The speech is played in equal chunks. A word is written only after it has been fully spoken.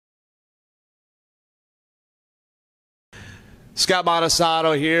Scott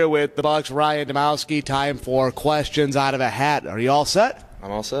Montesano here with the Bucks' Ryan Dmowski. Time for questions out of a hat. Are you all set?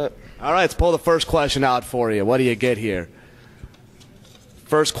 I'm all set. All right, let's pull the first question out for you. What do you get here?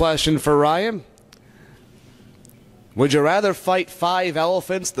 First question for Ryan. Would you rather fight 5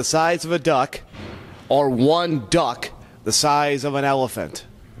 elephants the size of a duck or 1 duck the size of an elephant?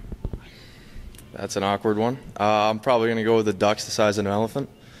 That's an awkward one. I'm probably going to go with the ducks the size of an elephant.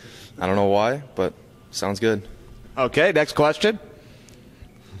 I don't know why, but sounds good. Okay, next question.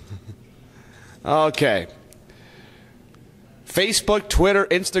 Okay. Facebook, Twitter,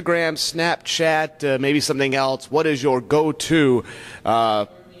 Instagram, Snapchat, maybe something else. What is your go-to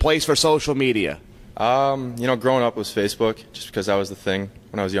place for social media? Growing up was Facebook, just because that was the thing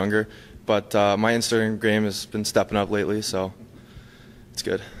when I was younger. But my Instagram has been stepping up lately, so it's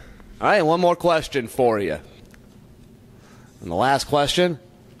good. All right, one more question for you. And the last question.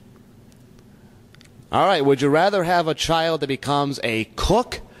 All right, would you rather have a child that becomes a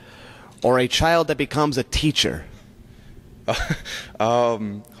cook or a child that becomes a teacher?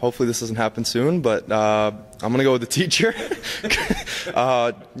 Hopefully this doesn't happen soon, but I'm going to go with the teacher.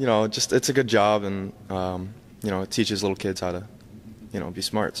 Just it's a good job, and it teaches little kids how to, be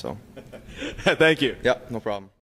smart. So, Thank you. Yeah, no problem.